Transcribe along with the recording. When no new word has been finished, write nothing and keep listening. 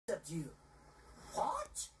do.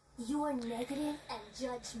 What? Your negative and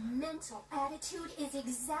judgmental attitude is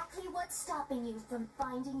exactly what's stopping you from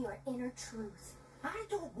finding your inner truth. I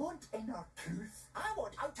don't want inner truth. I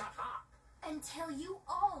want outer harp. Until you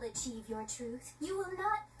all achieve your truth, you will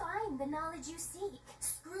not find the knowledge you seek.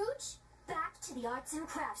 Scrooge, back to the arts and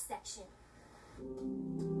crafts section.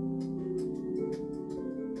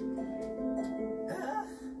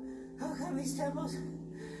 How come these temples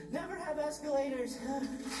never have escalators?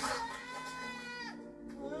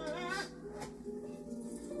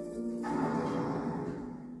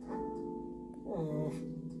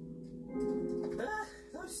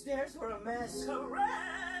 Those stairs were a mess.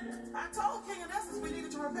 Correct! I told King Onesimus we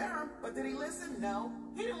needed to repair him, but did he listen? No.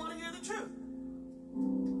 He didn't want to hear the truth.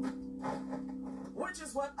 Which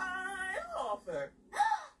is what I offer.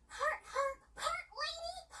 Part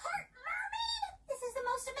lady, part mermaid! This is the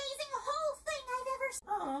most amazing whole thing I've ever seen.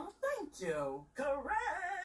 Oh, thank you. Correct!